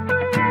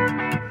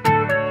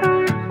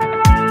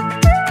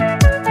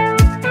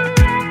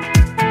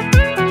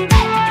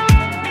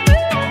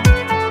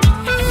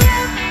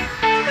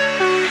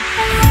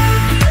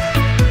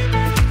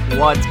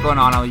What's going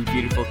on, all you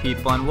beautiful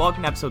people, and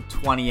welcome to episode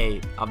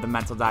 28 of the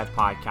Mental Dive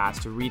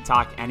podcast, where we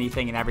talk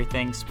anything and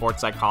everything sports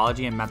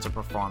psychology and mental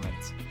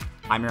performance.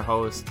 I'm your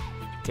host,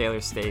 Taylor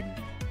Staden.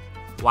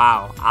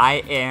 Wow,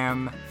 I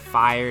am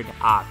fired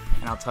up,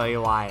 and I'll tell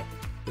you why.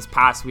 This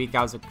past week,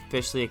 I was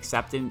officially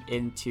accepted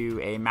into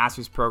a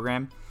master's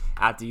program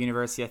at the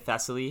University of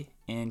Thessaly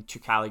in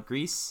Trikali,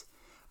 Greece.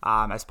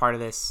 As part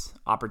of this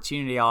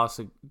opportunity, I'll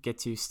also get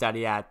to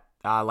study at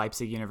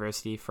Leipzig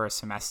University for a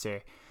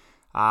semester.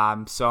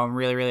 So I'm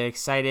really, really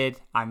excited.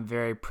 I'm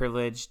very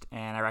privileged,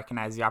 and I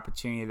recognize the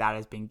opportunity that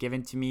has been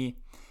given to me.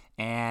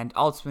 And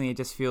ultimately, it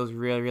just feels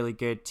really, really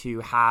good to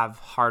have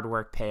hard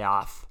work pay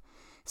off.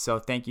 So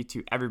thank you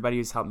to everybody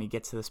who's helped me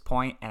get to this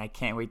point, and I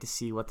can't wait to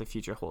see what the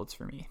future holds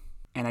for me.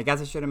 And I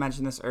guess I should have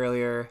mentioned this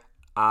earlier.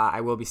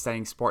 I will be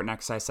studying sport and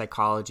exercise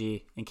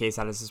psychology, in case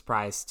that is a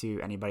surprise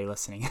to anybody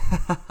listening.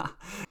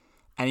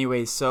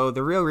 Anyways, so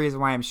the real reason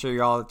why I'm sure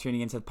you're all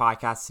tuning into the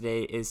podcast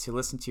today is to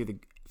listen to the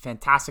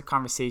fantastic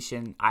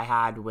conversation I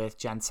had with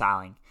Jen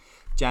Salling.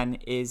 Jen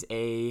is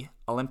a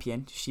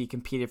Olympian. She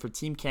competed for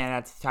Team Canada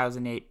at the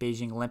 2008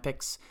 Beijing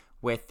Olympics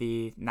with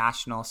the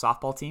national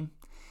softball team.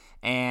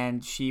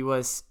 And she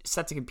was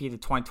set to compete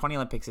at the 2020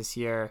 Olympics this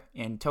year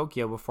in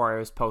Tokyo before it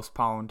was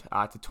postponed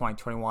to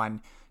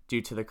 2021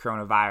 due to the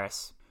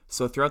coronavirus.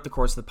 So throughout the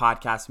course of the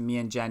podcast, me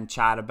and Jen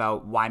chat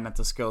about why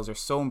mental skills are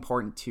so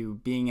important to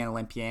being an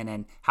Olympian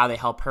and how they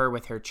help her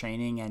with her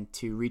training and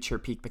to reach her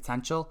peak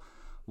potential,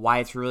 why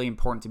it's really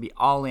important to be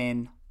all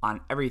in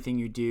on everything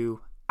you do,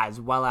 as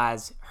well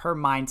as her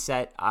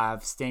mindset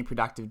of staying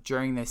productive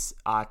during this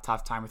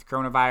tough time with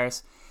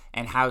coronavirus,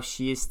 and how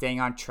she is staying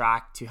on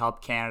track to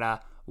help Canada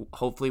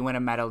hopefully win a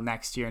medal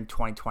next year in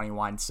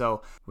 2021.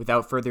 So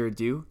without further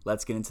ado,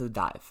 let's get into the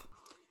dive.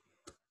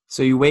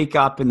 So you wake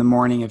up in the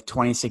morning of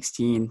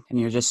 2016 and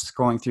you're just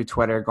scrolling through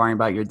Twitter, going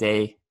about your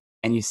day,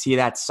 and you see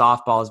that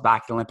softball is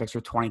back at the Olympics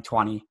for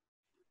 2020.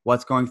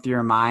 What's going through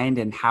your mind,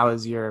 and how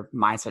has your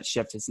mindset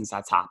shifted since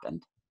that's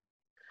happened?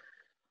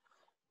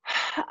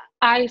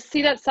 I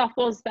see that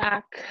softball is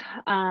back.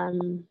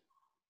 I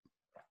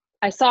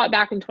saw it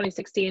back in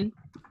 2016.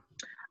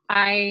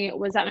 I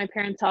was at my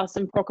parents' house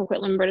in Port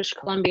Coquitlam, British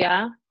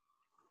Columbia,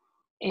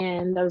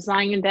 and I was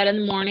lying in bed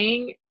in the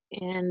morning,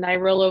 and I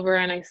roll over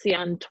and I see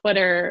on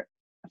Twitter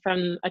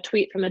from a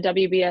tweet from the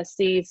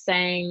WBSC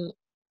saying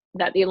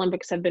that the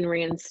Olympics have been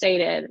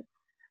reinstated.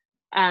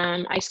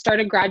 I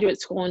started graduate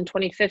school in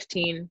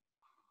 2015,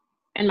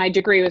 and my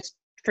degree was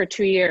for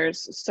 2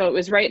 years. So it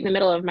was right in the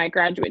middle of my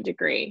graduate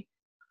degree.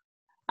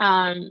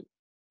 And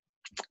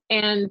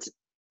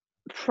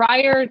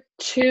prior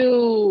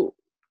to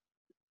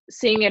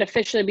seeing it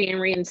officially being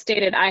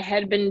reinstated, I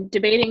had been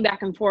debating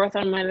back and forth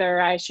on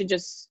whether I should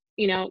just,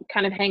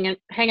 kind of hang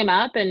him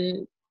up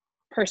and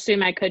pursue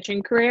my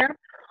coaching career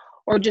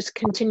or just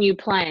continue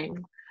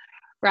playing,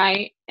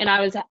 right? And I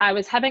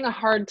was having a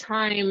hard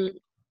time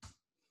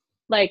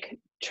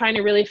trying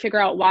to really figure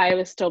out why I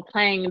was still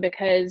playing,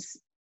 because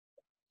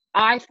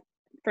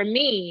for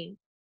me,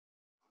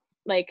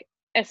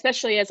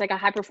 especially as a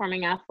high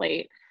performing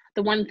athlete,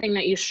 the one thing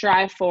that you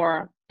strive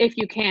for, if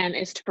you can,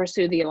 is to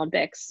pursue the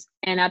Olympics.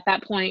 And at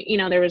that point,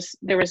 there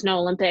was no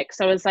Olympics.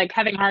 So I was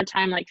having a hard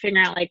time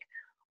figuring out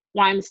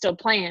why I'm still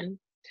playing,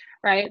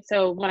 right?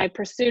 So when I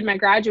pursued my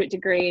graduate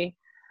degree,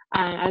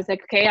 I was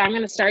okay, I'm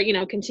going to start,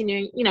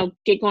 continuing,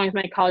 get going with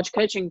my college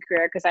coaching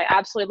career, because I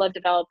absolutely love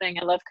developing.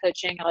 I love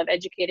coaching. I love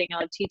educating.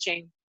 I love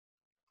teaching.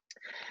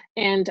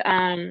 And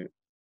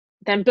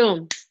then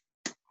boom,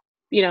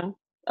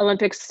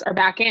 Olympics are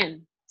back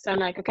in. So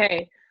I'm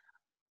okay,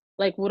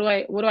 what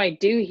do I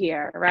do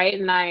here, right?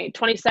 And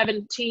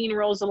 2017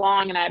 rolls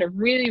along, and I had a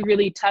really,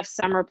 really tough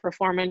summer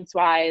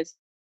performance-wise.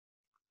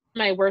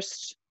 My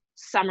worst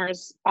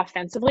summers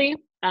offensively.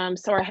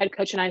 So our head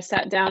coach and I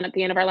sat down at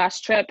the end of our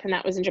last trip, and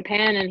that was in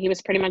Japan, and he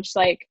was pretty much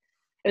it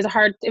was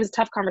a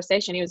tough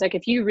conversation. He was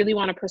if you really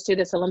want to pursue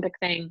this Olympic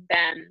thing,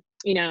 then,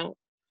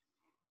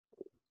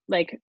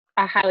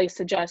 I highly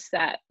suggest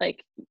that,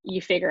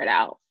 you figure it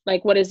out.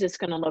 What is this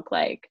going to look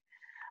like?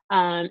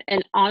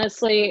 And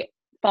honestly,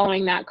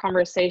 following that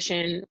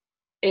conversation,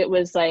 it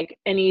was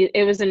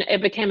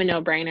it became a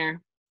no-brainer.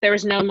 There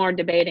was no more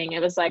debating.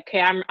 It was okay,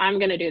 I'm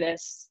going to do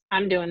this.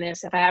 I'm doing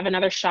this. If I have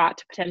another shot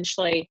to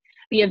potentially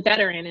be a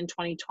veteran in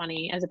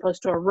 2020 as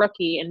opposed to a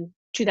rookie in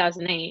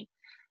 2008,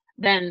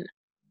 then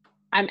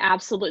I'm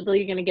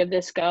absolutely going to give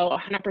this go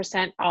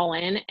 100% all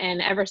in.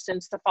 And ever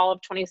since the fall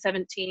of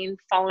 2017,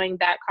 following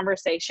that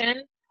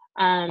conversation,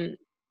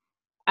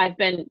 I've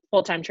been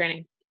full-time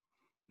training.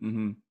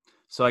 Mm-hmm.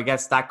 So I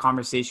guess that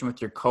conversation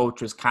with your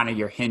coach was kind of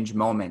your hinge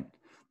moment.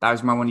 That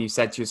was when you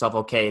said to yourself,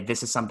 okay,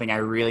 this is something I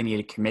really need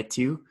to commit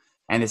to.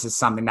 And this is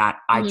something that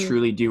I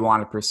truly do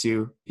want to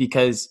pursue,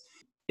 because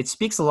it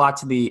speaks a lot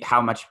to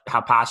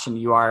how passionate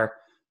you are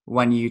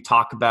when you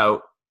talk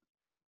about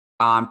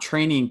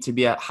training to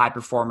be a high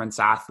performance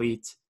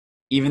athlete,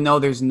 even though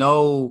there's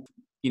no,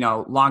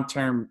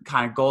 long-term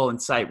kind of goal in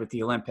sight with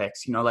the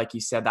Olympics. Like you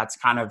said, that's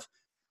kind of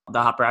the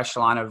upper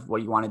echelon of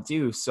what you want to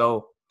do.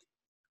 So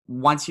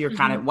once you're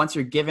once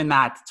you're given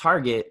that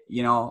target,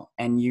 you know,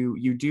 and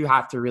you do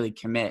have to really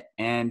commit.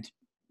 And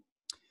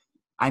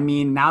I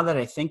mean, now that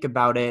I think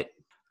about it,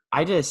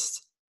 I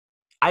just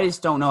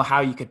don't know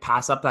how you could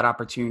pass up that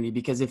opportunity,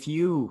 because if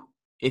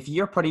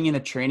you're putting in the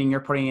training, you're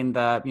putting in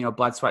the, you know,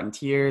 blood, sweat, and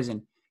tears,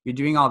 and you're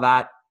doing all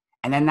that,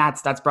 and then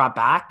that's brought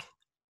back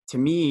to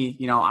me,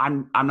 you know,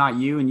 I'm not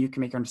you, and you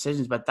can make your own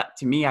decisions, but that,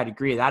 to me, I'd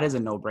agree, that is a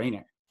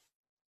no-brainer.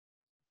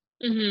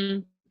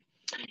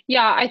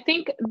 Yeah, I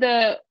think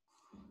the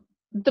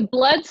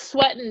blood,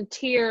 sweat, and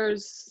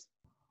tears,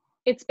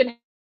 it's been,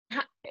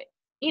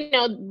 you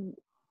know,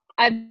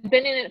 I've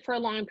been in it for a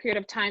long period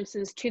of time,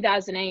 since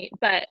 2008,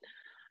 but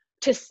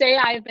to say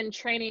I've been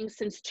training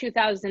since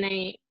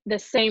 2008 the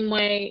same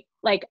way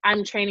like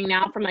I'm training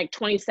now from like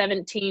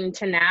 2017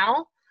 to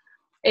now,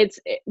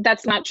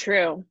 that's not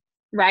true,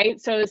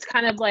 right? So it's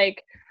kind of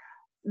like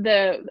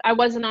I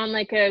wasn't on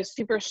like a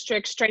super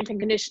strict strength and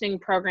conditioning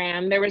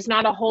program. There was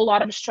not a whole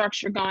lot of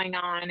structure going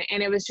on,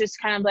 and it was just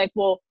kind of like,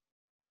 well,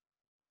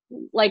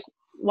 like,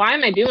 why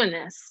am I doing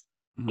this?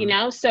 You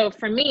know? So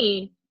for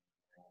me,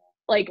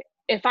 like,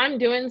 if I'm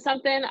doing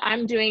something,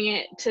 I'm doing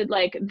it to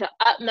like the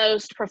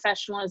utmost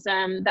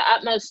professionalism, the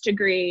utmost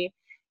degree,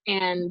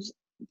 and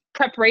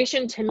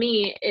preparation to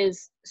me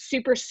is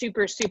super,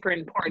 super, super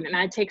important. And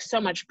I take so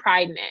much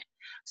pride in it.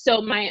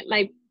 So my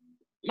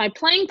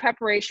playing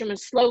preparation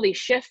was slowly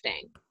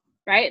shifting,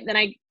 right? Then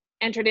I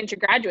entered into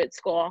graduate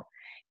school,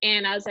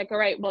 and I was like, all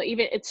right, well,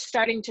 even it's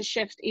starting to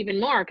shift even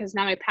more, because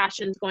now my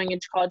passion is going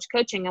into college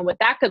coaching and what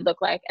that could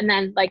look like. And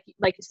then like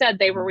you said,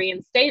 they were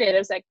reinstated. It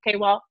was like, okay,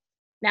 well,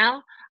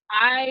 now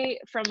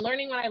from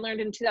learning what I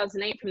learned in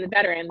 2008 from the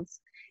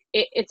veterans,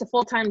 it's a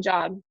full-time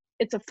job.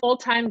 It's a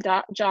full-time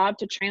job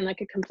to train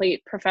like a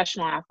complete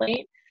professional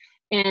athlete.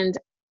 And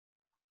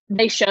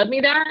they showed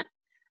me that.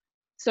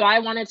 So I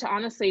wanted to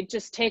honestly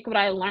just take what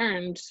I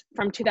learned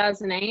from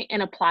 2008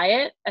 and apply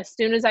it as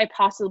soon as I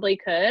possibly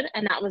could.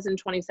 And that was in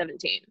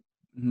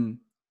 2017.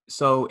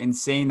 So in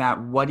saying that,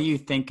 what do you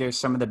think are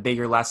some of the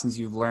bigger lessons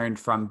you've learned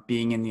from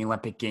being in the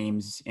Olympic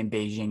Games in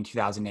Beijing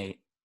 2008?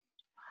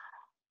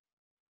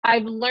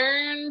 I've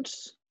learned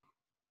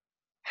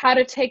how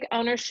to take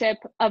ownership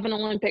of an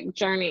Olympic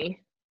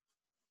journey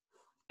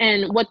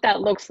and what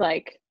that looks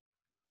like.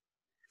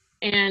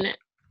 And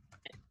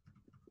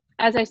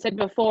as I said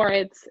before,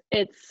 it's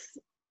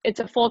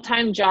a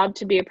full-time job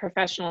to be a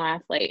professional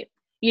athlete.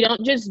 You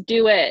don't just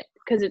do it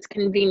because it's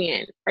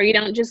convenient, or you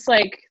don't just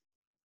like,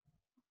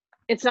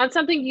 it's not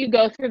something you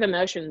go through the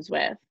motions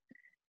with.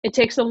 It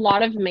takes a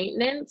lot of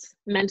maintenance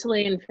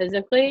mentally and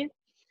physically.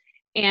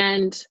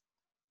 And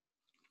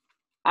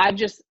I've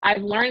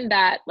learned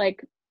that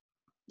like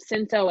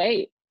since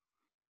 08,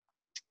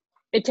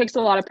 it takes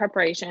a lot of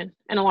preparation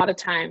and a lot of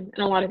time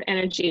and a lot of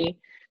energy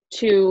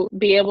to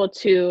be able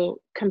to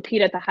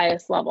compete at the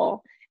highest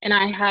level. And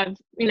I have,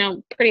 you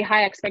know, pretty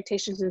high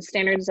expectations and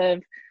standards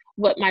of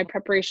what my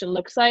preparation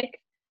looks like.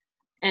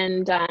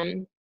 And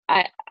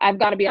I've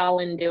got to be all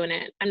in doing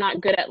it. I'm not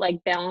good at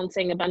like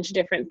balancing a bunch of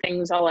different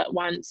things all at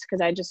once,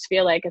 because I just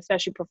feel like,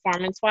 especially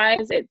performance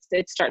wise,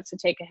 it starts to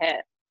take a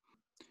hit.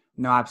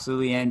 No,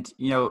 absolutely. And,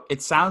 you know,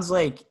 it sounds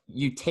like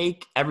you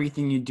take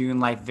everything you do in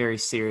life very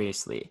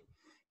seriously.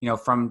 You know,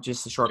 from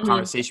just the short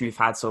conversation we've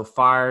had so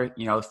far,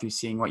 you know, through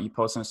seeing what you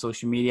post on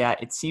social media,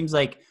 it seems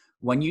like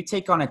when you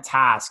take on a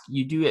task,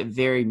 you do it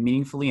very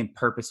meaningfully and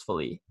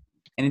purposefully.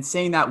 And in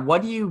saying that,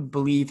 what do you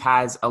believe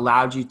has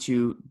allowed you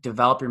to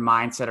develop your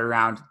mindset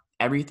around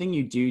everything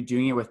you do,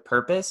 doing it with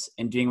purpose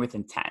and doing it with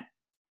intent?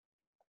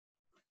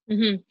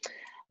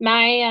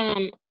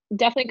 My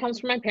definitely comes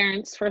from my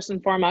parents, first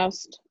and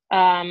foremost.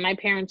 My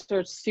parents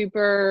are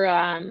super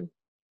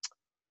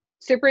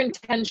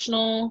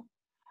intentional,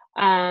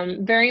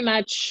 very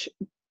much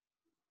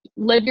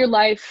live your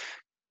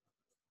life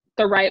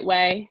the right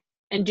way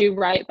and do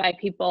right by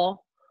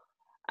people.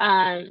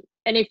 And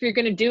if you're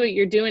going to do it,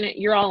 you're doing it,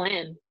 you're all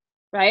in,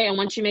 right? And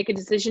once you make a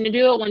decision to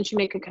do it, once you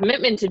make a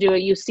commitment to do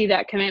it, you see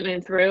that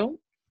commitment through.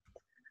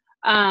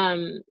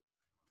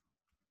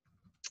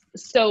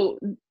 So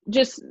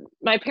just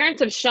my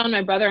parents have shown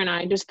my brother and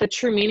I just the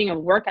true meaning of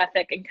work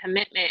ethic and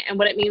commitment, and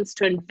what it means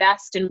to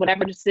invest in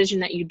whatever decision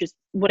that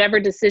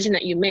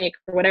you make,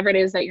 or whatever it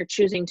is that you're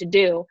choosing to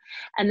do.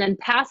 And then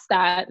past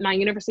that, my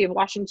University of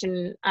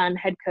Washington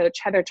head coach,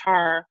 Heather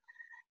Tarr,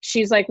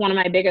 she's like one of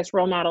my biggest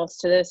role models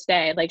to this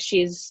day. Like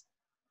she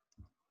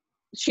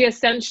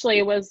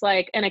essentially was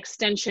like an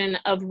extension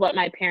of what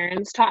my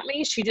parents taught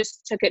me. She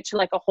just took it to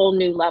like a whole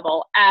new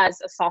level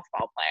as a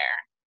softball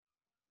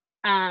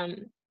player.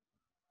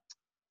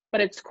 But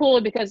it's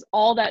cool because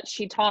all that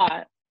she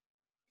taught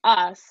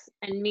us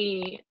and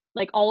me,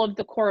 like all of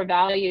the core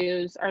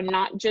values, are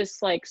not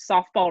just like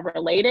softball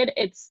related.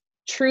 It's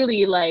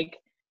truly like,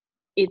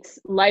 it's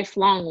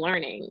lifelong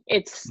learning.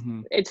 It's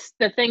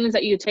the things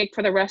that you take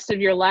for the rest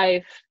of your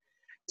life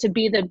to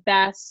be the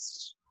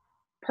best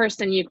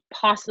person you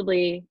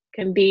possibly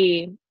can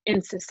be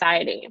in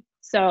society.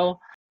 So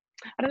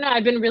I don't know,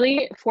 I've been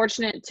really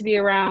fortunate to be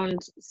around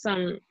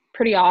some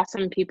pretty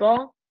awesome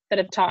people that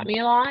have taught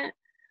me a lot.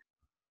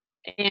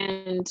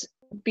 And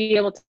be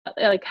able to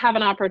like have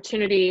an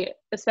opportunity,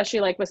 especially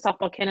like with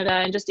Softball Canada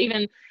and just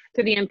even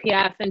through the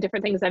MPF and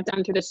different things I've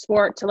done through the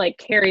sport, to like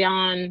carry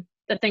on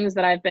the things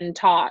that I've been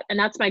taught. And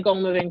that's my goal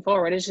moving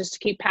forward, is just to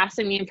keep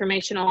passing the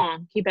information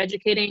along, keep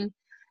educating,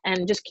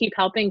 and just keep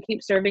helping,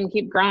 keep serving,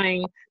 keep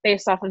growing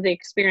based off of the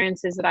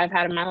experiences that I've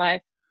had in my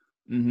life.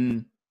 Mm-hmm.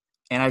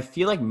 And I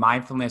feel like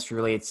mindfulness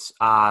relates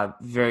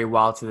very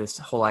well to this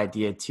whole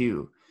idea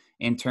too,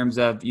 in terms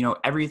of, you know,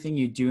 everything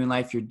you do in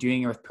life, you're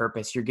doing it with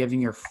purpose. You're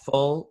giving your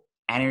full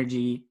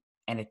energy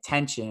and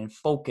attention and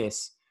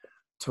focus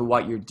to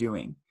what you're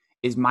doing.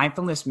 Is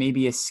mindfulness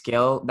maybe a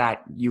skill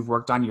that you've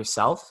worked on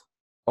yourself?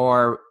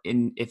 Or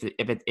if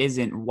it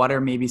isn't, what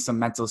are maybe some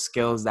mental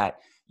skills that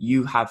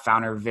you have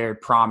found are very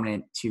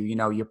prominent to, you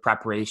know, your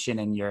preparation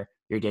and your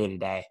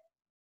day-to-day?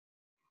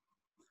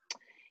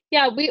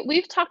 Yeah,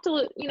 we've talked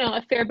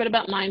a fair bit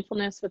about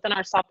mindfulness within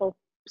our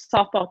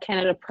Softball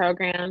Canada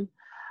program.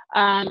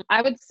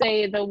 I would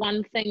say the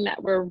one thing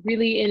that we're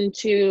really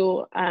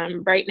into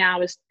right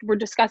now is we're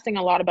discussing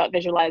a lot about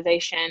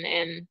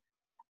visualization,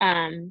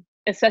 and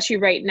especially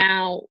right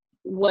now,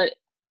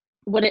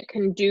 what it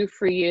can do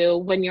for you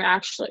when you're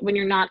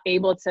not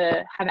able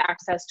to have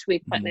access to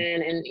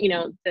equipment,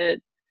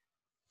 and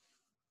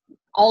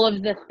all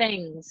of the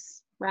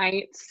things,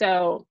 right?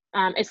 So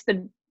it's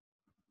the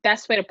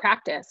best way to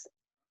practice.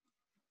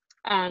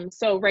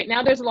 So right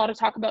now there's a lot of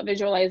talk about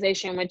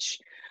visualization, which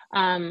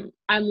I'm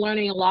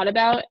learning a lot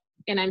about,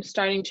 and I'm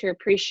starting to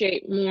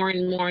appreciate more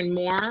and more and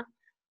more.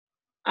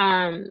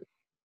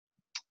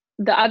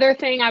 The other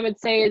thing I would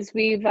say is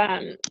we've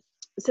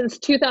since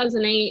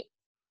 2008,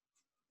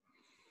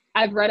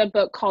 I've read a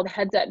book called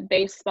Heads Up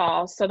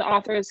Baseball. So the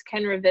author is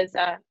Ken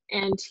Ravizza,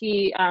 and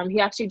he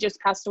actually just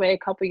passed away a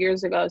couple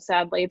years ago,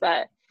 sadly,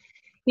 but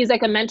he's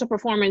like a mental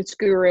performance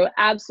guru.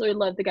 Absolutely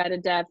love the guy to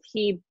death.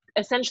 He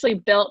essentially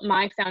built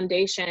my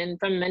foundation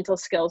from a mental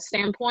skills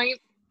standpoint.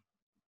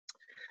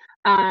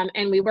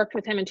 And we worked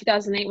with him in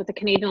 2008 with the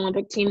Canadian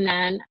Olympic team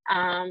then.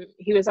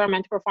 He was our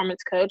mental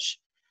performance coach.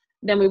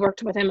 Then we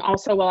worked with him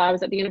also while I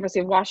was at the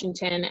University of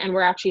Washington, and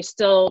we're actually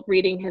still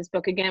reading his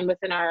book again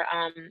within our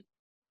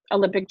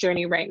Olympic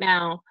journey right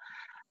now.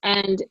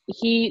 And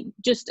he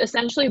just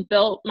essentially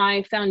built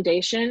my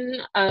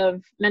foundation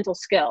of mental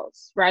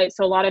skills, right?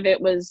 So a lot of it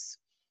was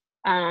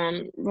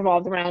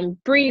revolved around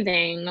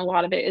breathing. A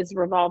lot of it is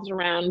revolved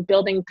around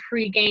building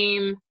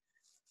pre-game,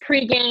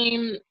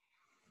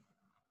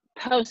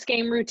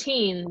 post-game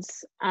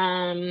routines,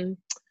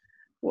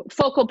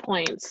 focal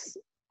points,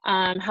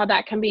 how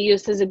that can be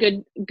used as a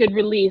good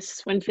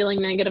release when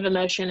feeling negative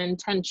emotion and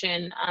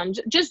tension,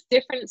 just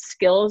different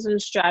skills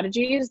and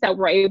strategies that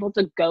we're able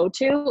to go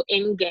to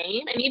in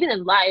game and even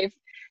in life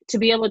to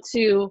be able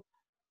to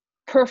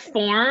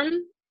perform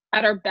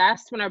at our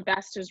best when our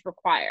best is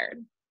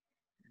required.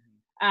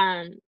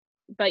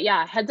 But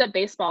yeah, Heads Up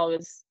Baseball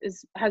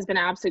has been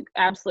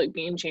absolute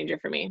game changer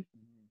for me.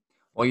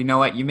 Well, you know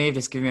what? You may have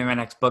just given me my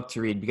next book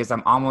to read, because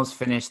I'm almost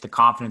finished The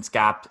Confidence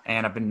Gap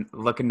and I've been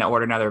looking to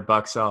order another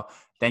book. So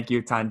thank you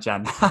a ton,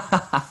 Jen.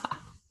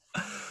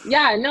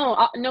 Yeah,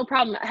 no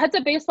problem. Heads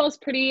Up Baseball is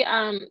pretty,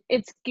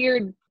 it's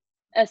geared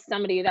as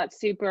somebody that's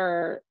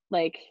super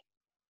like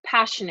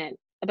passionate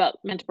about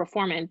mental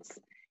performance.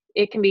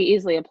 It can be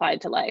easily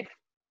applied to life.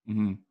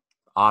 Mm-hmm.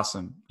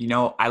 Awesome. You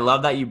know, I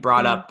love that you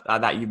brought up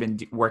that you've been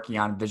working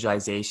on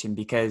visualization,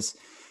 because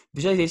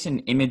visualization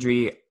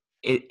imagery,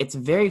 it's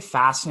very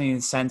fascinating in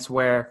the sense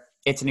where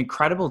it's an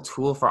incredible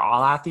tool for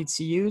all athletes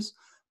to use,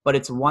 but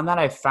it's one that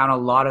I've found a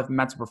lot of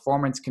mental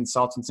performance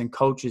consultants and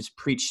coaches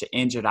preach to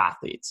injured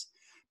athletes,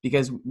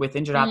 because with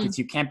injured athletes,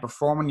 you can't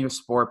perform in your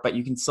sport, but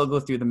you can still go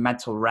through the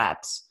mental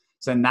reps.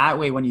 So in that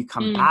way, when you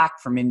come back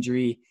from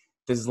injury,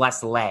 there's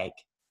less lag.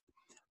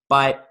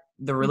 But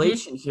the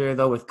relation here,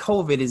 though, with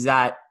COVID is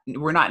that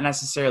we're not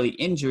necessarily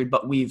injured,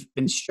 but we've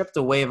been stripped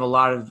away of a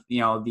lot of,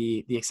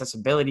 the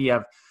accessibility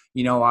of,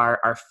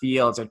 our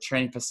fields, our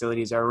training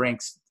facilities, our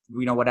rinks,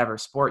 whatever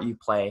sport you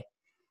play.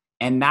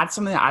 And that's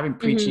something that I've been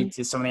preaching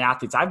to some of the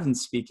athletes I've been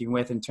speaking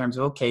with, in terms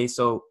of, okay,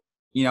 so,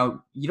 you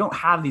don't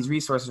have these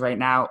resources right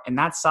now, and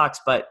that sucks,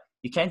 but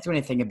you can't do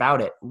anything about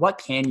it. What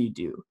can you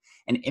do?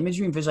 And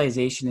imagery and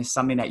visualization is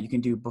something that you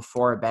can do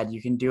before bed.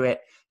 You can do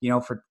it,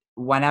 for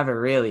whenever,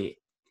 really.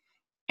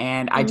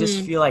 And I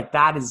just feel like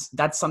that's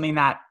something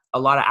that a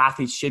lot of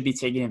athletes should be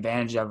taking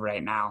advantage of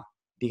right now,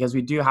 because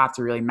we do have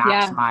to really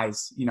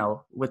maximize,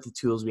 with the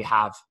tools we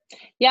have.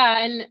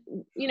 Yeah. And,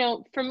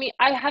 for me,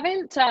 I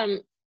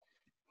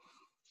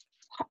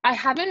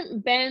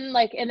haven't been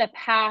like in the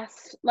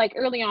past, like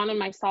early on in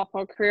my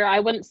softball career, I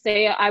wouldn't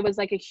say I was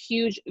like a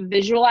huge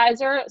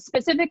visualizer.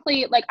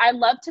 Specifically, like I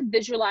love to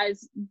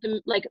visualize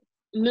the like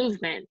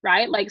movement,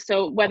 right? Like,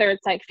 so whether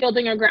it's like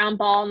fielding a ground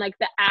ball and like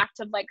the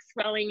act of like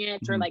throwing it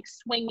or like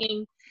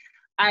swinging,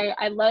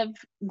 I love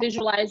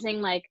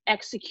visualizing, like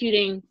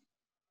executing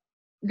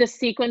the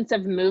sequence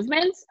of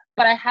movements,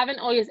 but I haven't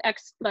always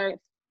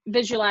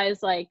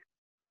visualized like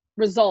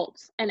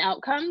results and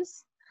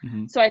outcomes.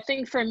 So I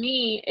think for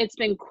me, it's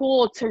been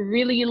cool to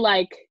really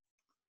like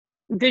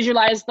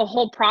visualize the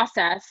whole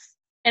process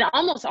and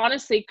almost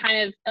honestly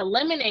kind of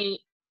eliminate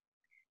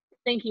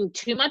thinking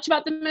too much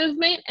about the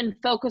movement and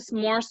focus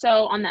more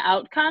so on the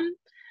outcome.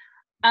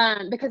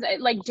 Because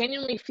it like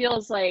genuinely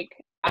feels like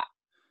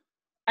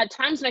at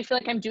times when I feel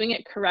like I'm doing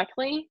it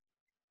correctly,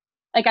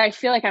 like I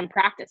feel like I'm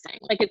practicing.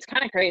 Like it's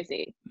kind of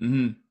crazy.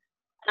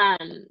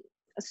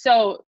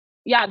 So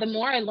yeah, the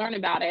more I learn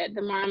about it,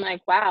 the more I'm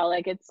like, wow,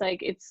 like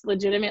it's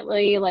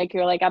legitimately like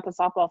you're like at the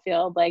softball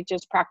field, like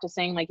just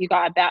practicing, like you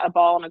got a bat, a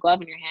ball, and a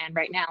glove in your hand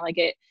right now. Like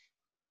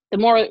the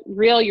more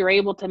real you're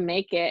able to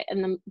make it,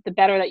 and the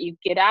better that you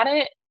get at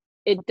it,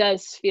 it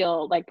does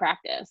feel like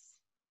practice.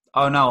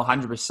 Oh no,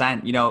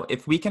 100%. You know,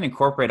 if we can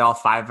incorporate all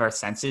 5 of our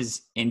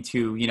senses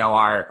into, you know,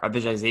 our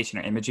visualization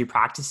or imagery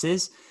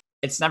practices,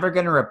 it's never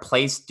going to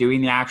replace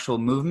doing the actual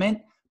movement.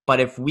 But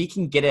if we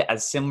can get it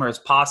as similar as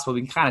possible,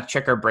 we can kind of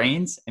trick our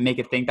brains and make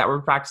it think that we're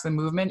practicing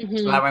movement.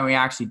 So that when we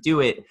actually do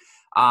it,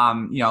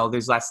 you know,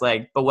 there's less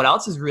lag. But what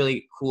else is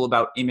really cool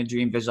about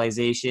imagery and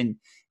visualization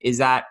is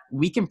that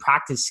we can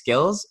practice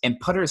skills and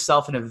put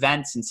ourselves in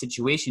events and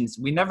situations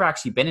we've never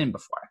actually been in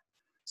before.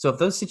 So if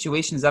those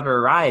situations ever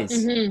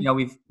arise, you know,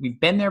 we've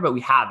been there, but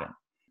we haven't.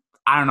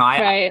 I don't know.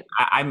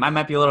 I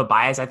might be a little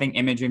biased. I think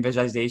imagery and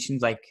visualization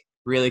is like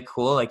really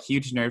cool, like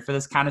huge nerd for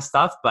this kind of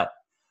stuff. But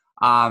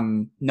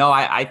no,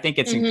 I think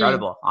it's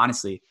incredible,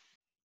 honestly.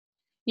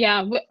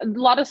 Yeah. A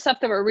lot of stuff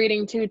that we're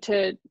reading too,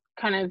 to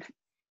kind of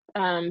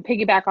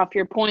piggyback off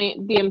your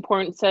point, the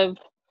importance of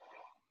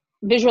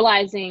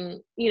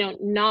visualizing, you know,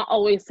 not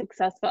always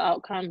successful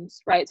outcomes,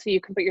 right? So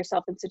you can put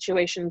yourself in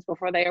situations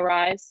before they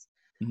arise.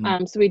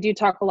 So we do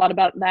talk a lot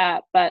about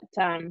that, but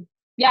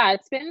yeah,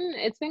 it's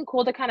been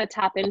cool to kind of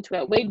tap into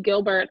it. Wade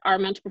Gilbert, our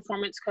mental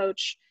performance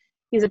coach,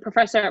 he's a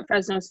professor at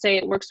Fresno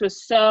State, works with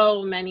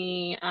so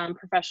many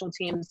professional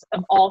teams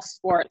of all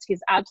sports. He's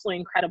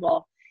absolutely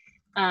incredible.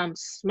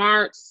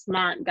 Smart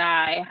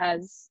guy,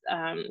 has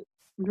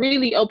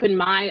really opened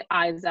my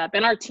eyes up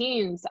and our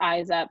team's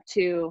eyes up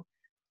to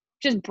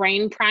just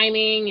brain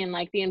priming and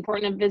like the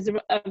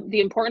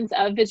importance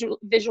of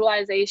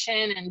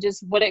visualization and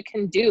just what it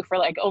can do for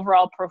like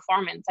overall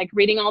performance. Like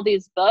reading all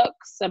these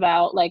books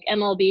about like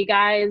MLB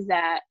guys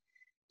that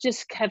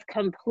just have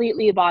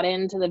completely bought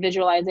into the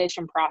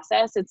visualization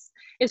process.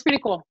 It's pretty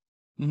cool.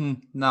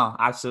 No,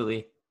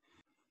 absolutely.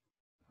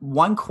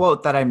 One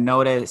quote that I've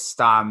noticed,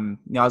 you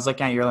know, I was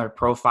looking at your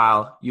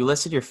profile, you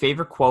listed your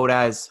favorite quote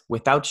as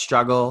 "without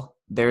struggle,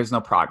 there is no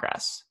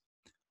progress."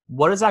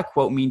 What does that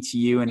quote mean to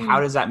you, and how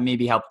does that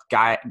maybe help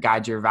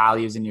guide your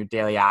values and your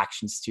daily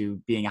actions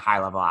to being a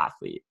high-level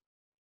athlete?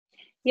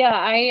 Yeah,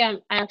 I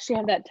actually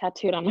have that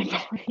tattooed on my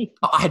body.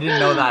 Oh, I didn't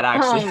know that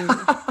actually.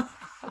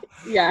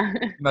 Yeah.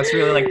 That's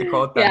really like the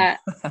quote then.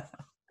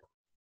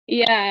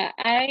 Yeah.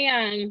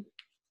 I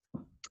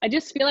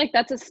just feel like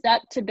that's a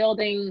step to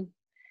building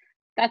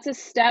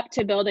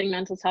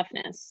mental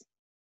toughness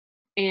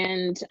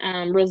and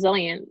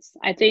resilience.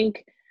 I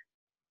think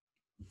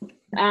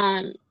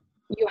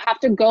you have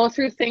to go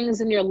through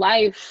things in your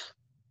life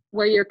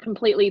where you're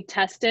completely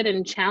tested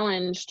and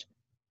challenged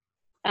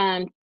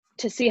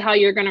to see how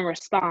you're going to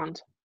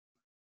respond.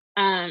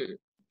 And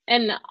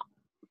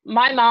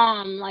my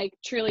mom, like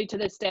truly to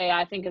this day,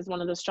 I think is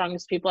one of the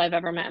strongest people I've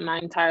ever met in my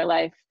entire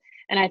life.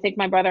 And I think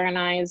my brother and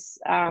I's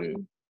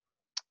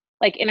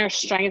like inner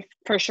strength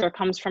for sure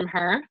comes from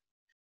her.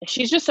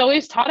 She's just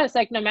always taught us,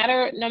 like, no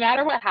matter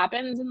what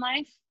happens in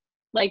life,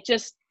 like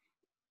just,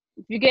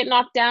 if you get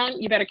knocked down,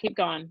 you better keep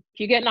going. If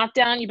you get knocked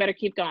down, you better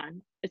keep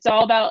going. It's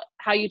all about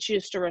how you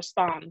choose to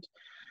respond.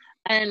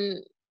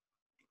 And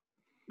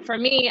for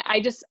me,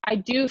 I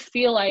do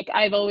feel like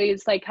I've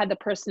always like had the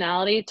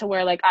personality to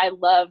where like I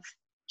love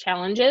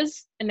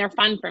challenges and they're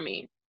fun for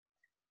me.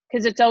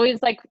 Because it's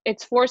always like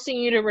it's forcing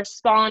you to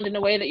respond in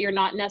a way that you're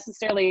not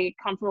necessarily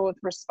comfortable with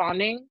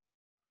responding.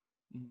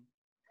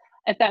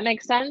 If that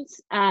makes sense.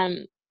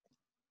 I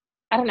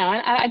don't know.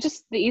 I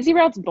just, the easy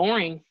route's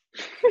boring.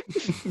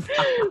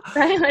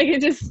 Right? Like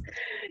it just,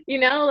 you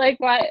know, like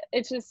what,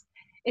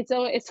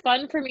 it's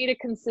fun for me to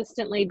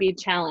consistently be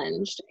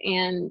challenged.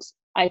 And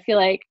I feel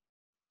like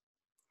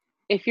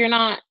if you're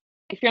not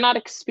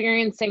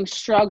experiencing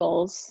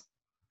struggles,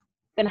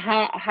 then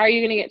how are you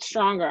going to get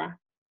stronger?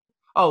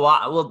 Oh,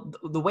 well,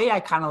 the way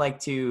I kind of like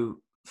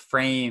to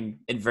frame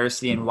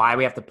adversity and why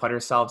we have to put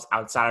ourselves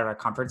outside of our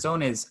comfort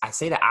zone is I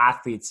say to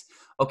athletes,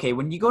 okay,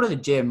 when you go to the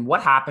gym,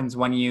 what happens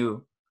when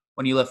you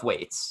lift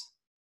weights?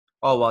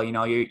 Oh, well, you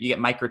know, you get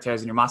micro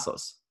tears in your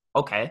muscles.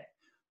 Okay.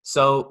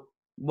 So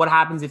what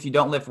happens if you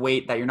don't lift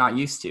weight that you're not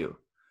used to?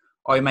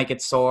 Or you might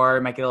get sore,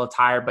 you might get a little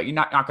tired, but you're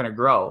not going to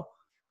grow.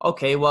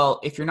 Okay. Well,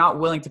 if you're not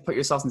willing to put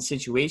yourself in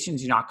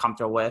situations you're not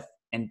comfortable with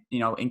and, you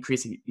know,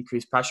 increase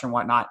pressure and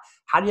whatnot,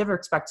 how do you ever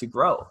expect to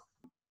grow?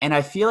 And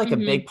I feel like a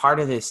big part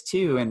of this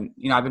too, and,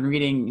 you know, I've been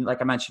reading,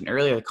 like I mentioned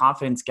earlier, The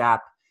Confidence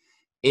Gap,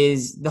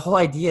 is the whole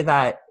idea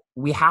that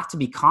we have to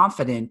be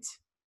confident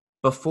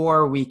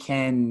before we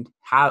can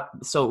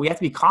we have to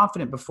be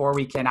confident before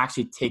we can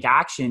actually take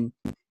action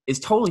is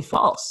totally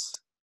false.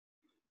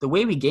 The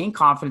way we gain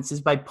confidence is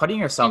by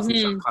putting ourselves in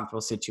some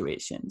comfortable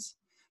situations.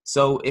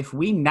 So if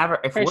we're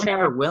sure.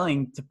 never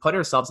willing to put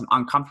ourselves in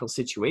uncomfortable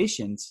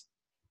situations,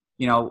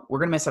 you know, we're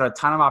going to miss out a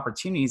ton of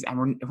opportunities,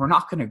 and we're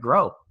not going to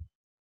grow.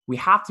 We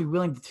have to be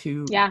willing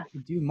to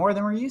do more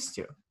than we're used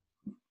to.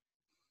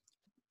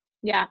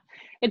 Yeah.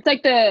 It's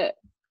like the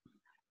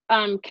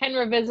Ken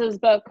Reviza's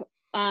book,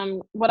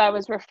 what I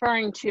was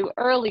referring to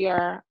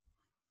earlier,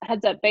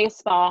 Heads Up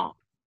Baseball.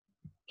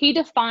 He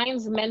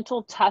defines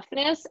mental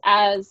toughness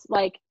as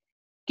like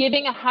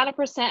giving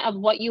 100% of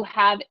what you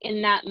have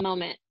in that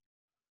moment,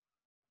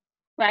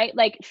 right?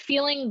 Like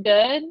feeling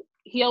good.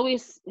 He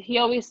always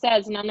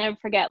says, and I'll never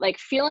forget, like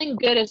feeling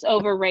good is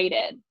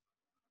overrated.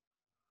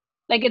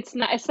 Like it's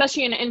not,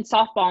 especially in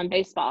softball and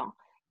baseball,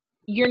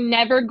 you're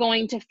never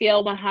going to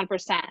feel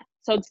 100%.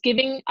 So it's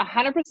giving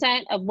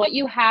 100% of what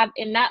you have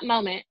in that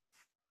moment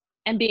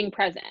and being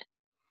present.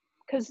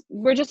 Because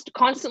we're just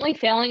constantly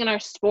failing in our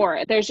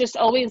sport. There's just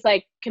always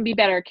like, can be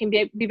better,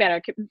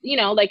 you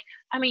know, like,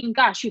 I mean,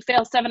 gosh, you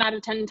fail 7 out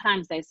of 10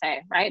 times, they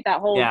say, right? That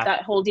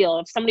whole deal.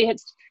 If somebody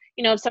hits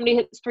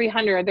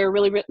 300,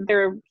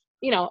 they're,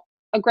 you know,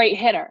 a great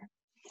hitter.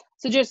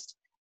 So just,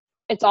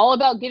 it's all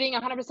about giving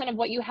 100% of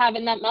what you have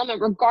in that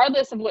moment,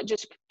 regardless of what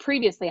just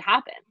previously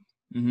happened.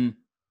 Mm-hmm.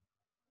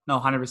 No,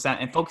 100%.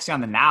 And focusing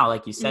on the now,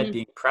 like you said,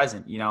 being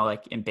present, you know,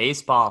 like in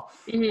baseball,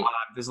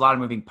 there's a lot of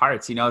moving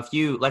parts. You know, if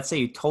let's say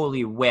you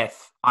totally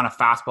whiff on a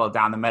fastball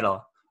down the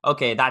middle,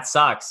 okay, that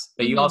sucks.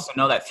 But you also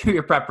know that through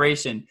your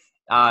preparation,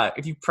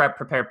 if you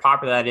prepare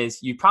properly, that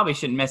is, you probably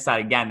shouldn't miss that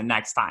again the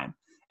next time.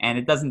 And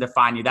it doesn't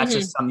define you. That's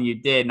just something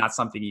you did, not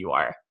something you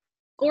are.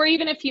 Or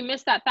even if you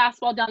miss that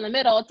fastball down the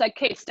middle, it's like,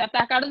 okay, step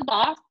back out of the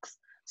box.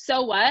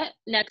 So what?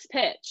 Next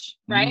pitch,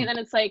 right? And then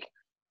it's like,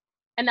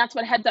 and that's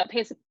what Heads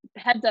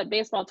Up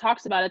Baseball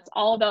talks about. It's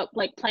all about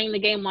like playing the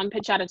game one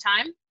pitch at a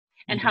time,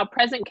 and how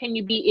present can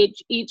you be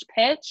each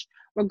pitch,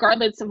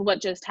 regardless of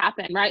what just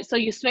happened, right? So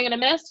you swing and a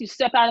miss, you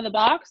step out of the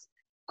box,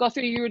 go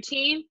through your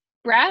routine,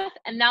 breath,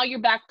 and now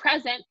you're back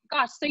present.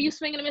 Gosh, so you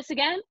swing and a miss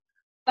again,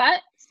 but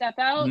step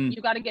out,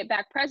 you got to get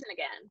back present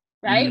again,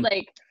 right?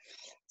 Like,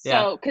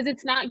 so, because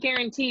it's not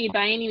guaranteed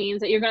by any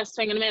means that you're going to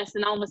swing and miss,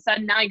 and all of a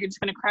sudden now you're just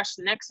going to crush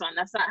the next one.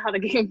 That's not how the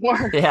game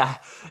works. Yeah,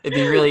 it'd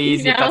be really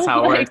easy if that's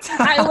how it worked.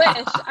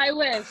 I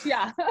wish,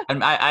 yeah.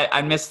 And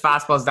I missed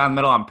fastballs down the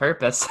middle on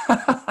purpose.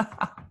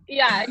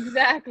 Yeah,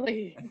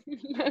 exactly.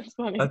 That's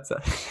funny.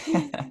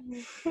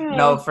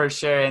 No, for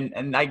sure,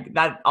 and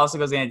that also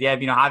goes to the idea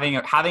of, you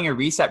know, having a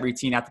reset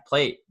routine at the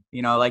plate.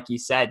 You know, like you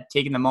said,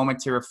 taking the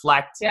moment to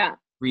reflect. Yeah.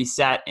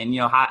 Reset, and,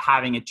 you know,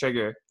 having a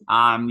trigger,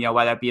 you know,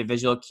 whether it be a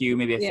visual cue,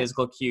 maybe a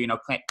physical cue, you know,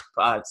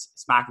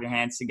 smacking your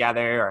hands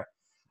together,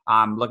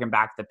 or looking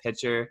back at the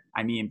pitcher.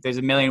 I mean, there's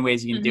a million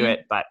ways you can do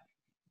it, but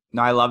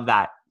no, I love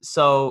that.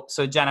 So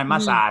Jen, I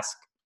must ask,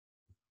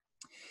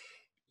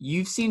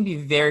 you've seemed to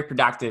be very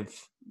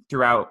productive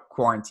throughout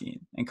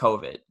quarantine and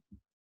COVID,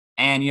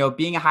 and, you know,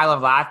 being a high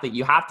level athlete,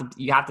 you have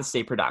to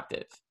stay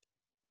productive.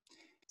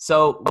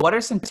 So what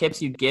are some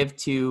tips you'd give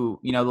to,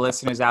 you know, the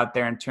listeners out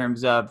there in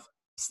terms of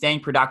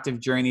staying productive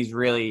during these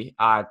really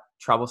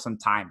troublesome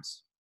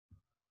times?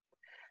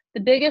 The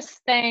biggest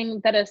thing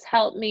that has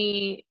helped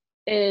me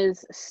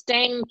is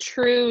staying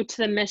true to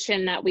the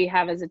mission that we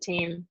have as a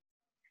team.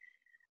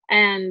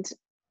 And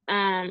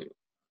I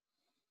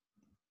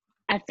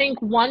think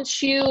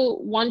once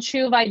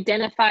you've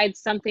identified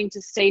something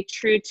to stay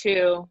true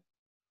to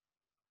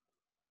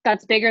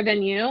that's bigger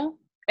than you,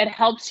 it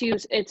helps you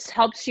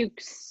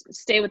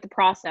stay with the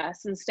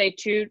process and stay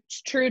true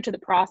to the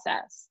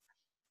process.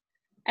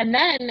 And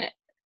then,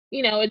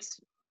 you know,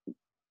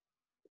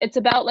 it's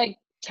about like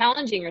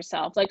challenging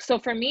yourself. Like, so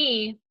for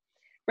me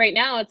right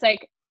now, it's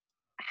like,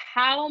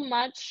 how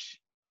much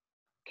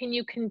can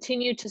you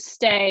continue to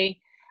stay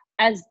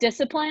as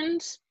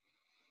disciplined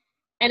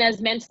and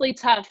as mentally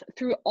tough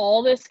through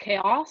all this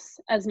chaos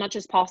as much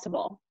as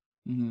possible?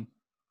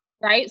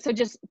 Right? So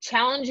just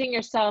challenging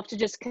yourself to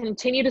just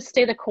continue to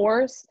stay the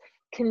course,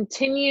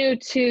 continue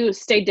to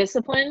stay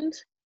disciplined,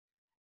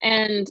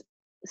 and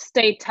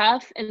stay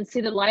tough and see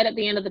the light at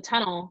the end of the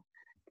tunnel,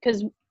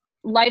 because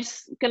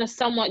life's going to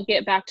somewhat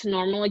get back to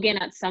normal again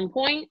at some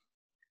point,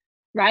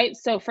 right?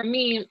 So for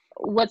me,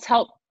 what's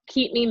helped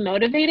keep me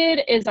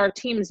motivated is our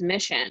team's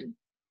mission,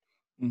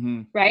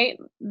 right?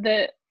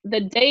 The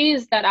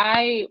days that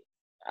I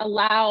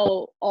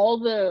allow all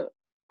the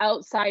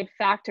outside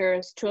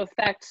factors to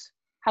affect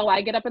how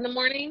I get up in the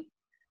morning,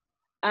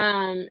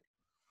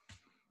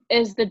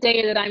 is the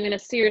day that I'm going to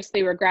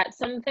seriously regret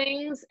some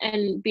things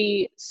and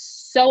be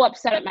so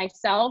upset at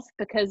myself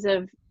because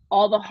of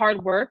all the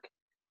hard work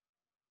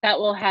that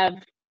will have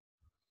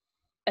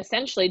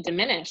essentially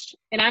diminished.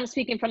 And I'm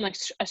speaking from like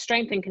a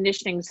strength and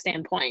conditioning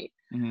standpoint.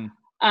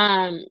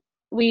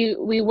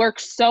 We work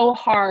so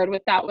hard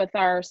with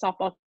our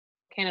Softball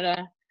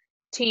Canada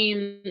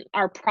team.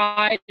 Our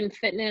pride in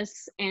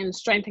fitness and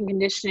strength and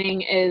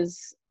conditioning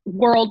is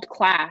world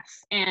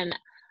class. And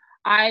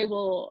I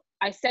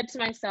said to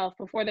myself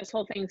before this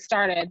whole thing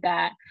started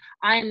that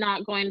I am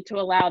not going to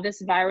allow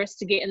this virus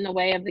to get in the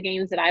way of the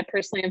gains that I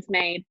personally have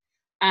made.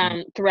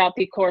 throughout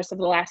the course of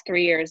the last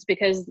 3 years,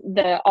 because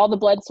all the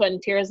blood, sweat,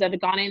 and tears that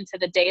have gone into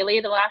the daily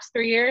the last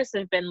 3 years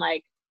have been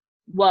like,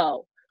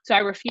 whoa. So I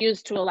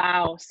refuse to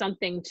allow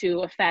something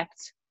to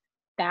affect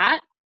that.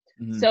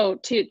 Mm-hmm. So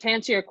to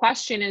answer your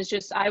question is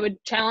just, I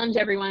would challenge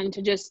everyone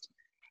to just,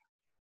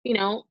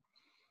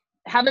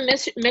 have a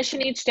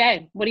mission each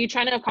day. What are you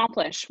trying to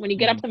accomplish? When you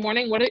get up in the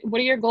morning, what are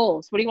your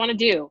goals? What do you want to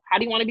do? How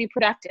do you want to be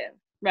productive?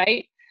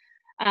 Right?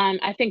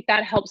 I think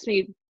that helps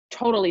me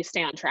totally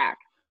stay on track.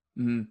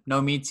 Mm-hmm.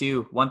 No, me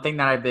too. One thing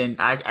that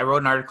I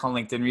wrote an article on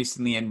LinkedIn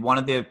recently, and one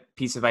of the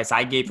piece of advice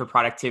I gave for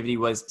productivity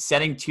was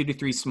setting 2 to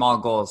 3 small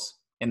goals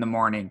in the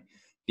morning,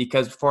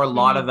 because for a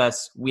lot of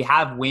us, we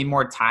have way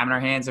more time in our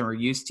hands than we're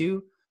used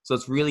to. So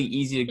it's really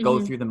easy to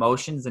go through the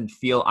motions and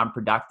feel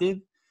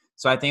unproductive.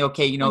 So I think,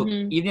 okay,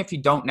 even if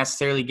you don't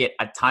necessarily get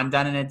a ton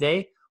done in a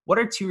day, what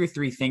are 2 or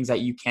 3 things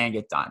that you can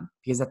get done?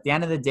 Because at the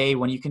end of the day,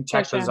 when you can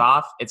check those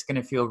off, it's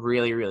going to feel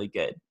really, really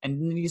good.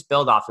 And then you just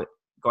build off it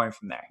going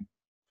from there.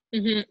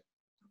 Mm-hmm.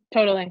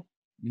 Totally.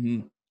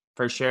 Mm-hmm.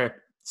 For sure.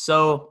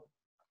 So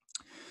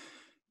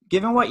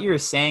given what you're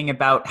saying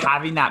about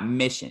having that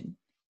mission,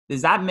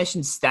 does that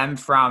mission stem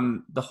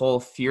from the whole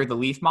Fear the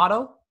Leaf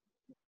model?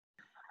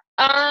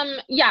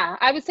 Yeah,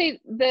 I would say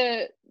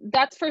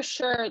that's for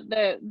sure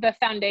the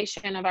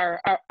foundation of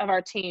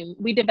our team.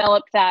 We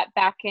developed that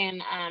back in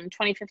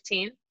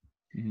 2015.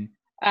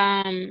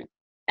 Mm-hmm.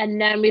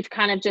 And then we've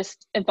kind of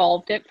just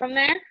evolved it from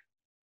there.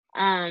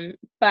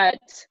 But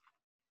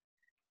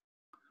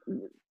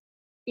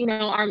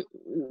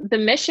the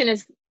mission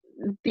is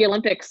the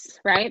Olympics,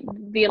 right?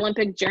 The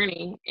Olympic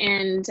journey.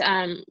 And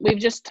we've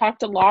just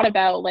talked a lot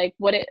about like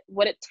what it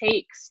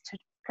takes to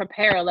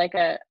prepare like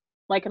an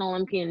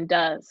Olympian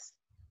does.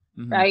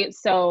 Mm-hmm. Right.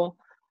 So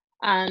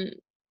the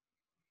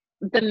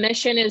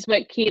mission is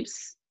what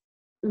keeps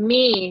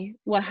me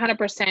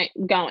 100%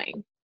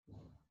 going.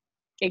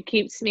 It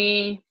keeps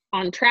me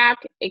on track.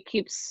 It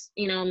keeps,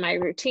 my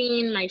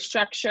routine, my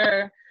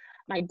structure,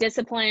 my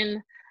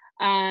discipline.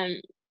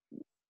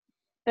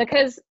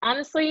 Because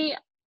honestly,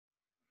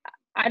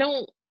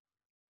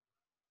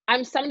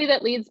 I'm somebody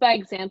that leads by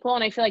example,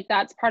 and I feel like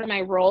that's part of my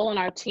role in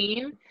our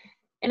team.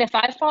 And if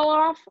I fall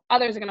off,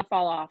 others are going to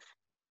fall off.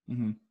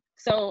 Mm-hmm.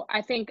 So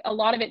I think a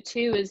lot of it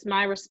too is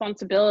my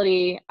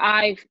responsibility.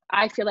 I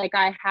feel like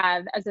I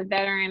have as a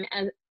veteran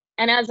and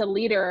as a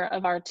leader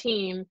of our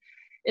team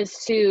is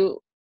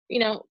to,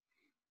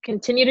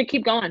 continue to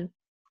keep going,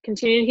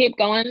 continue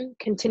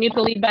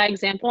to lead by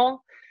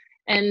example,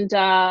 and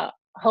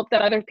hope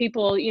that other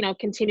people,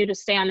 continue to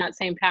stay on that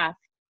same path.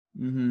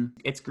 Mm-hmm.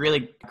 It's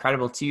really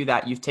incredible too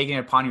that you've taken it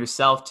upon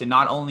yourself to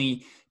not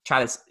only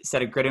try to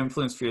set a good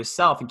influence for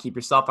yourself and keep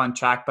yourself on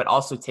track, but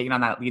also taking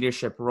on that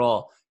leadership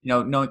role.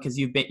 Knowing because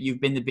you've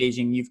been to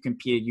Beijing, you've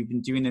competed, you've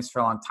been doing this for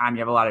a long time, you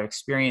have a lot of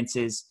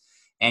experiences,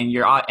 and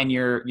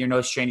you're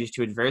no stranger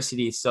to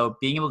adversity. So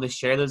being able to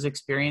share those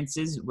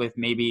experiences with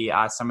maybe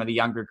some of the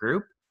younger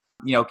group,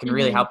 can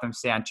really help them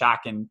stay on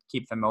track and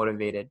keep them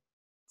motivated.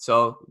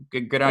 So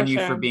good on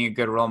you for being a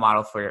good role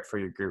model for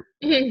your group.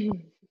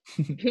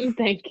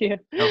 Thank you.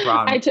 No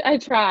problem. I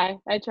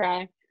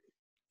try.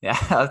 Yeah,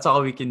 that's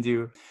all we can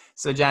do.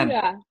 So Jen,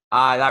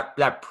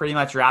 that pretty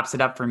much wraps it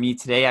up for me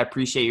today. I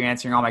appreciate you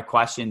answering all my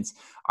questions.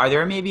 Are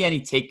there maybe any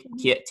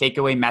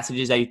takeaway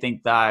messages that you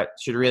think that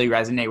should really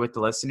resonate with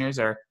the listeners,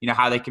 or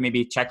how they can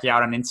maybe check you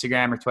out on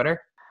Instagram or Twitter?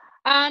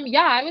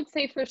 Yeah, I would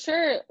say for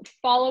sure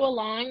follow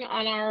along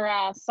on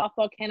our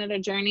Softball Canada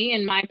journey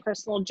and my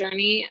personal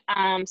journey.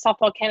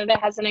 Softball Canada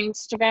has an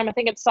Instagram. I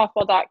think it's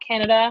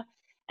softball.canada.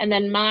 And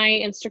then my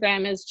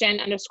Instagram is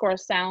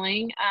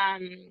Jen_Salling.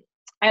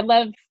 I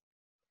love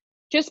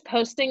just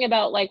posting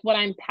about like what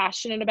I'm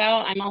passionate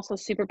about. I'm also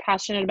super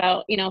passionate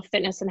about,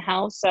 fitness and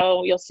health.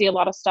 So you'll see a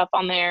lot of stuff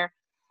on there,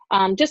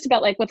 just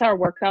about like with our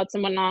workouts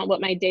and whatnot,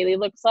 what my daily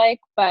looks like.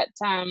 But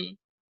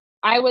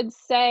I would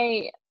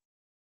say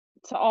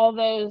to all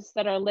those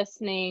that are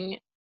listening,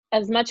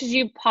 as much as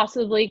you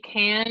possibly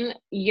can,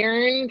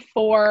 yearn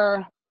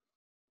for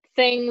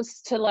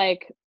things to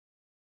like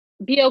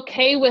be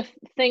okay with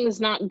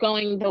things not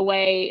going the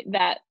way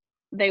that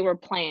they were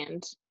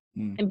planned.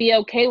 And be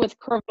okay with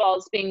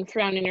curveballs being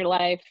thrown in your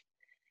life,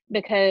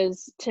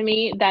 because to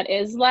me that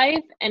is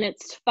life, and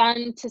it's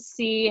fun to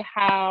see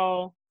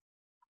how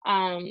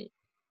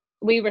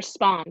we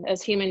respond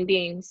as human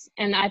beings.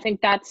 And I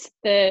think that's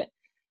the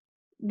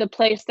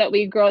place that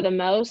we grow the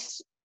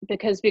most,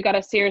 because we got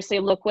to seriously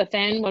look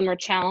within when we're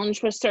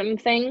challenged with certain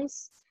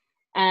things,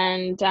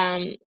 and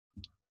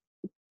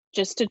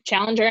just to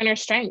challenge our inner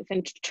strength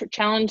and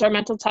challenge our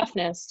mental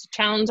toughness,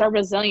 challenge our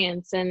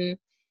resilience. And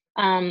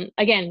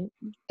again,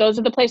 those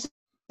are the places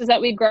that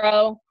we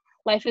grow.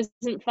 Life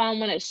isn't fun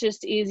when it's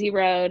just easy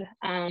road.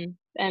 And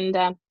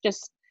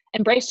just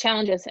embrace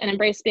challenges and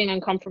embrace being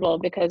uncomfortable,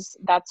 because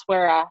that's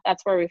where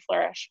we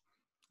flourish.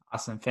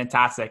 Awesome.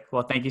 Fantastic.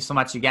 Well, thank you so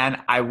much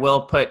again. I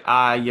will put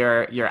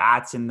your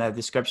ads in the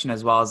description,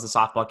 as well as the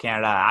Softball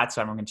Canada ads,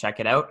 so everyone can check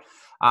it out.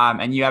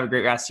 And you have a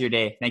great rest of your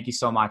day. Thank you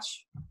so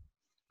much.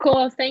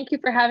 Cool. Thank you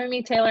for having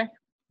me, Taylor.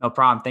 No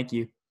problem. Thank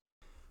you.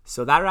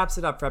 So that wraps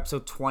it up for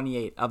episode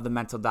 28 of the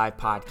Mental Dive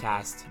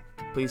podcast.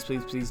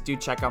 Please do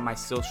check out my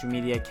social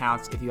media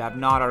accounts. If you have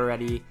not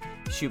already,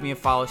 shoot me a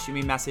follow, shoot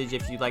me a message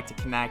if you'd like to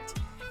connect.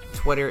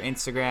 Twitter,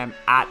 Instagram,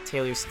 at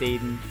Taylor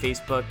Staden,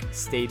 Facebook,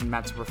 Staden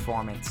Mental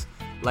Performance.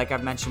 Like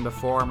I've mentioned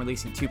before, I'm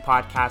releasing 2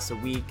 podcasts a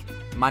week,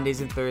 Mondays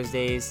and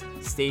Thursdays.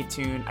 Stay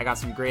tuned. I got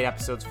some great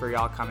episodes for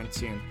y'all coming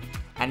soon.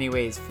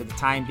 Anyways, for the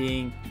time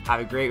being, have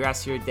a great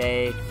rest of your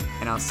day,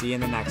 and I'll see you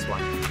in the next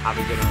one. Have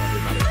a good one,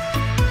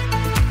 everybody.